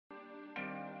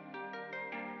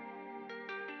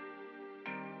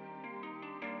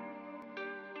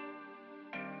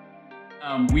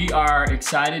We are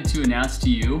excited to announce to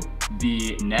you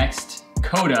the next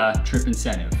Kota trip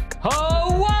incentive.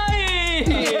 Hawaii!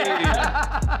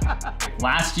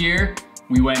 Last year,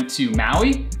 we went to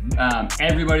Maui.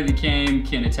 Everybody that came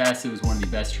can attest it was one of the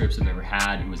best trips I've ever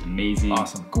had. It was amazing.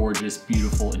 Awesome. Gorgeous,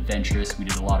 beautiful, adventurous. We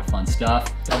did a lot of fun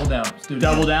stuff. Double down.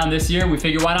 Double down this year. We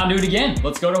figured why not do it again?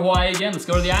 Let's go to Hawaii again. Let's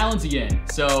go to the islands again.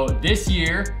 So this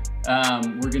year,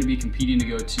 we're gonna be competing to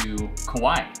go to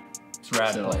Kauai. It's a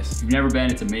rad place. If you've never been,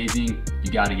 it's amazing.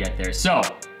 You gotta get there. So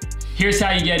here's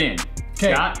how you get in.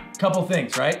 Okay, couple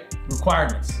things, right?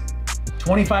 Requirements.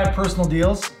 25 personal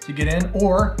deals to get in,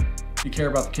 or if you care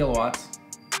about the kilowatts,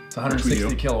 it's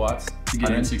 160 kilowatts to get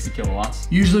 160 kilowatts.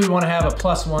 Usually we want to have a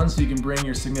 +1 so you can bring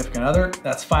your significant other.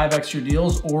 That's 5 extra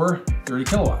deals or 30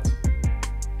 kilowatts.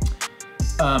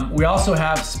 We also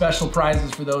have special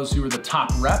prizes for those who are the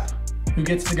top rep who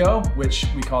gets to go, which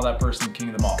we call that person king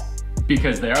of them all.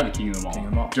 Because they are the king of them all. King of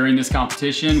them all. During this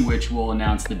competition, which we'll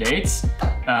announce the dates,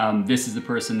 this is the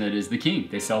person that is the king.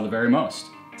 They sell the very most.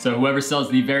 So whoever sells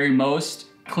the very most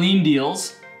clean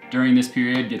deals during this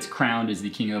period gets crowned as the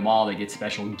king of them all. They get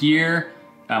special gear.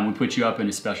 We put you up in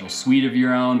a special suite of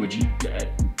your own, which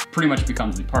pretty much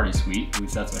becomes the party suite. At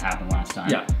least that's what happened last time.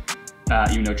 Yeah.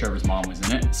 Even though Trevor's mom was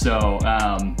in it. So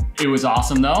it was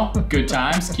awesome though. Good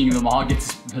times. King of them all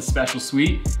gets a special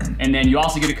suite. And then you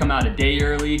also get to come out a day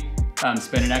early,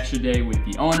 spend an extra day with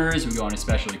the owners. We go on a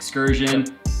special excursion.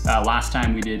 Last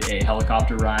time we did a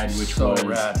helicopter ride, which was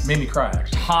rad. Made me cry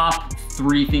actually. Top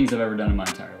 3 things I've ever done in my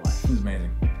entire life. It was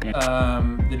amazing.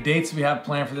 Yeah. The dates we have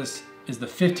planned for this is the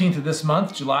 15th of this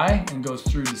month, July, and goes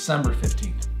through December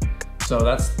 15th. So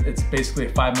it's basically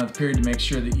a 5-month period to make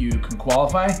sure that you can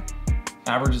qualify.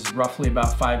 Average is roughly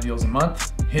about 5 deals a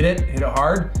month. Hit it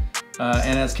hard.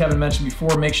 And as Kevin mentioned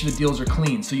before, make sure the deals are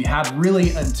clean. So you have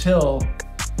really until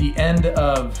the end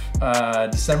of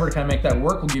December to kind of make that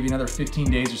work. We'll give you another 15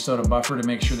 days or so to buffer to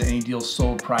make sure that any deals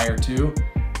sold prior to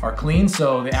are clean.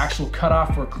 So the actual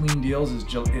cutoff for clean deals is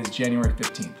January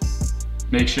 15th.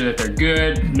 Make sure that they're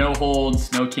good, no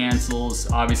holds, no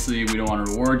cancels. Obviously, we don't want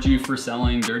to reward you for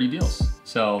selling dirty deals.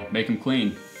 So make them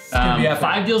clean.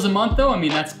 5 deals a month though, I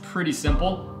mean, that's pretty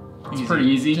simple. It's pretty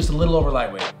easy. Just a little over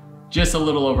lightweight. Just a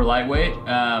little over lightweight.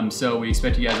 So we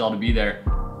expect you guys all to be there.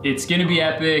 It's gonna be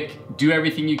epic. Do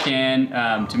everything you can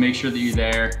to make sure that you're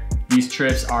there. These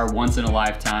trips are once in a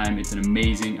lifetime. It's an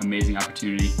amazing, amazing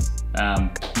opportunity.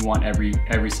 We want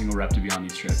every single rep to be on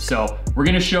these trips. So we're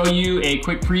gonna show you a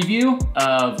quick preview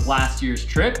of last year's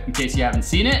trip in case you haven't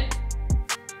seen it.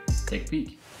 Take a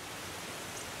peek.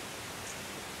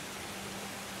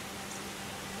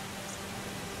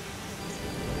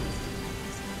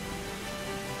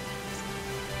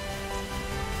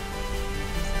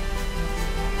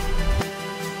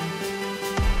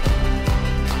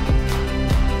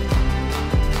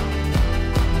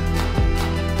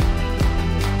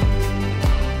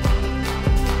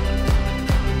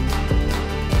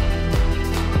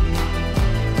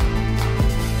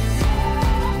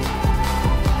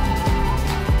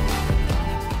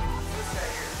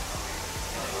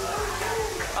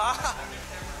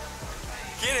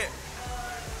 Get it!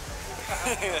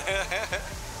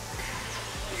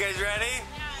 You guys ready?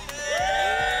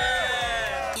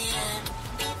 Yeah!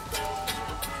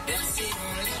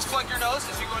 Just plug your nose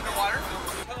as you go underwater.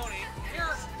 Tony,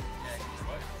 here.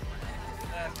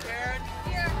 Karen,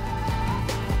 here.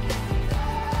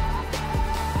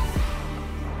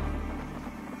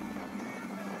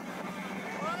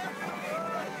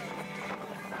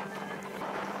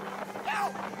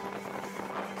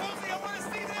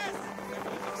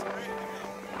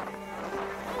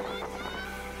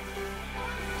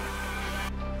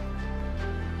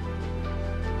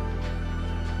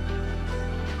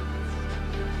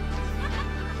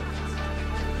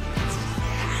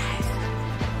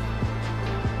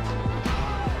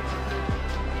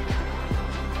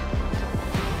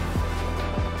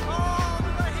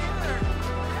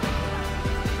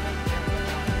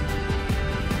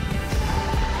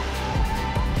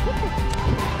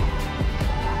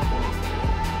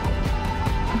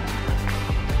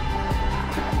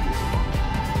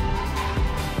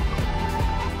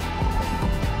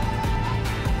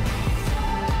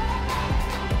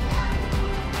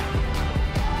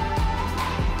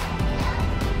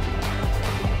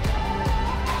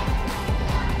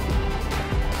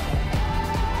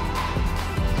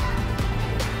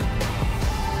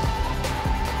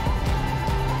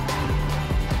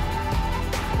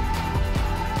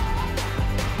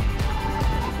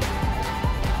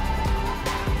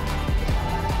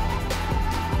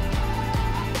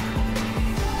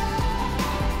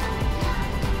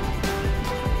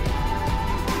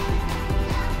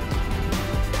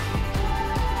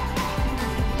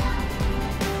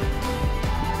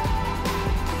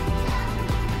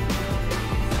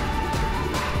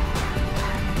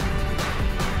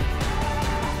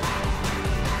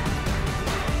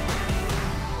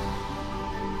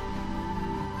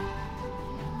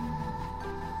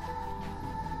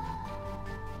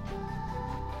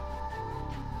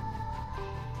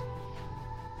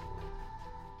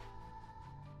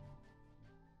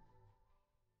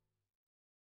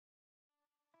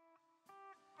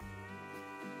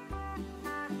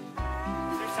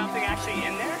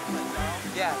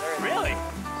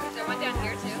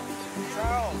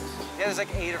 there's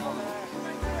like 8 of them.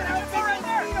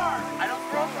 I don't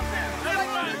throw from there.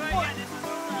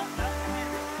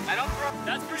 I don't throw.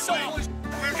 That's pretty cool.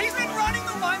 He's been running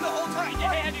the line the whole time.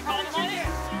 Hey, have you called him on it?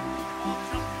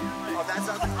 Oh, that's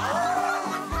up.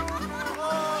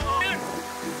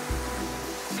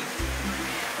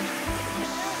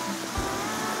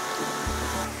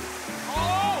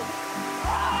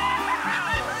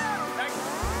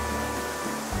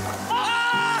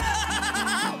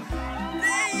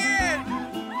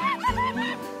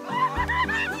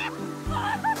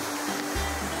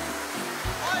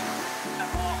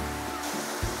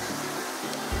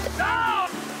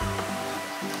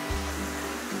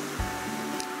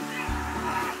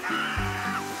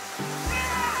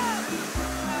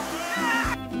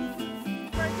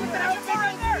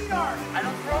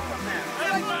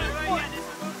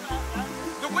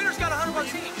 $100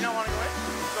 each. You don't want to go in?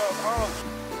 So,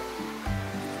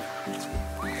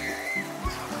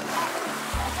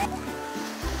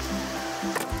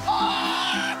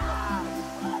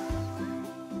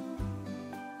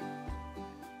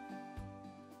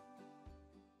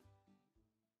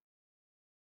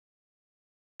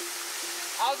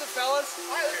 how's it, fellas?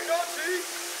 All right, let's go, T.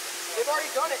 They've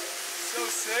already done it. So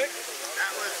sick.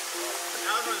 That was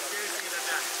one of the scariest things I've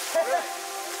done. Really?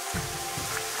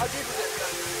 How deep is it?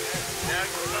 Yeah, it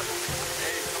goes up.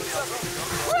 Hey, somebody else.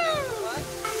 Woo! What?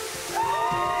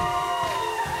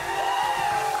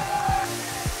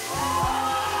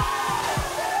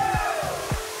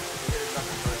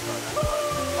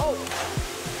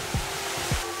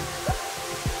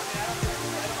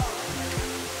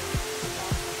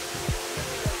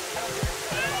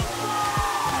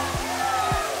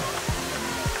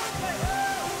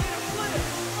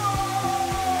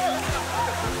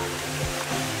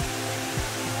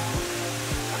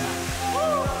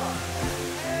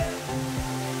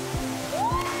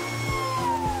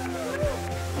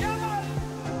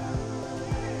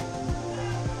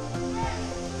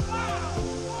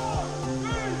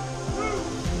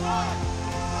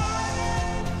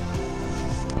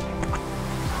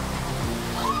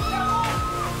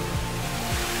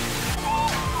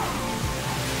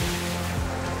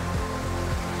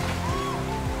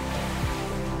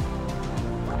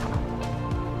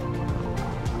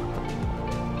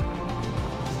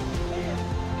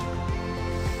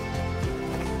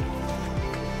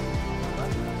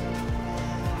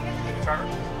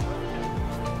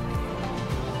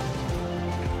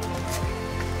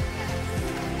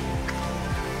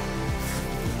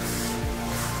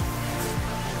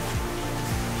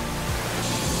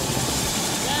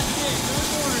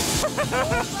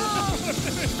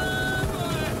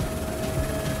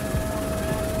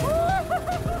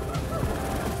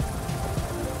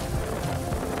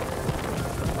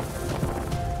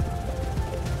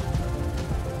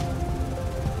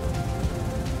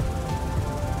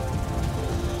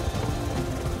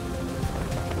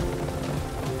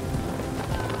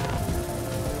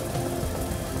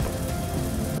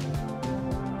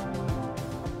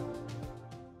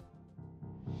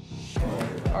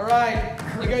 All right,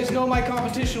 you guys know my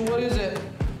competition. What is it?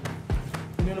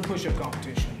 I'm doing a push-up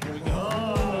competition. Here we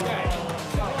go. Okay.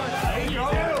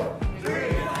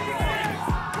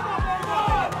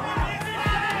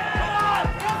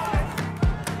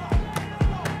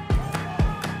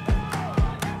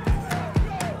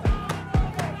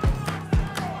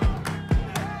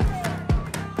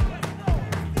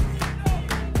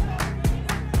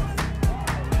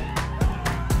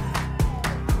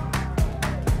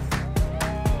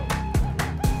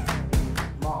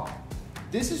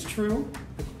 This is true.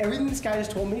 Everything this guy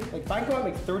just told me, like if I go out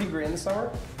and make 30 grand this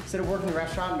summer, instead of working in the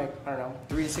restaurant and make, I don't know,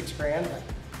 3 to 6 grand, like,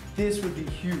 this would be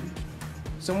huge.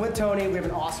 So I'm with Tony, we have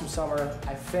an awesome summer.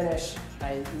 I finish,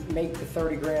 I make the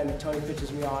 30 grand that Tony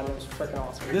pitches me on, it was freaking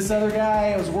awesome. This other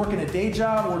guy was working a day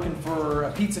job, working for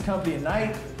a pizza company at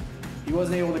night. He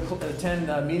wasn't able to attend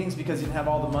meetings because he didn't have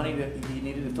all the money that he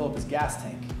needed to fill up his gas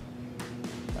tank.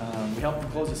 We helped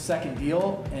him close his second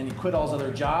deal, and he quit all his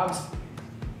other jobs.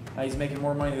 He's making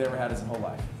more money than he ever had his whole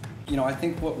life. You know, I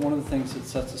think one of the things that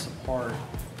sets us apart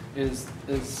is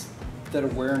that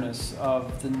awareness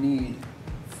of the need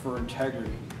for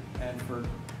integrity and for,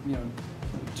 you know,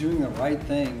 doing the right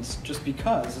things just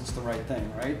because it's the right thing,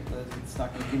 right? It's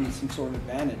not going to give me some sort of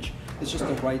advantage. It's just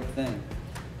the right thing.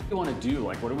 What do we want to do?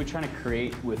 Like, what are we trying to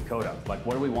create with Kota? Like,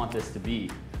 what do we want this to be?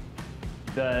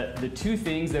 The two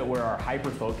things that were our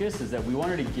hyper focus is that we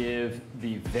wanted to give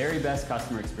the very best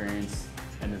customer experience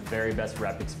and the very best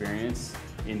rep experience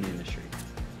in the industry.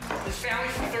 This family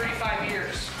for 35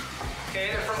 years.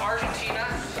 Okay, they're from Argentina,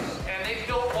 and they've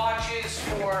built watches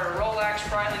for Rolex,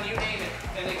 Breitling, you name it,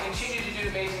 and they continue to do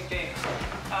amazing things.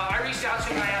 I recently reached out to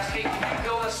him and I asked, hey, can you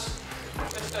build us,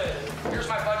 here's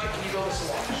my budget, can you build us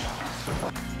a water shop?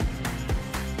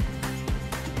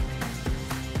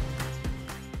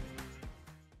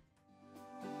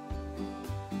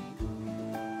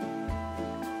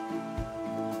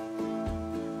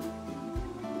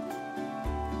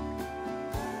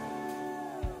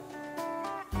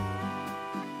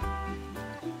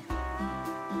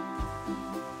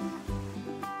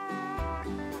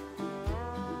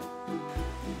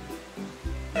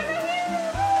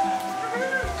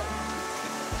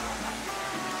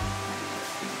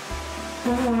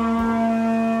 Mm-hmm.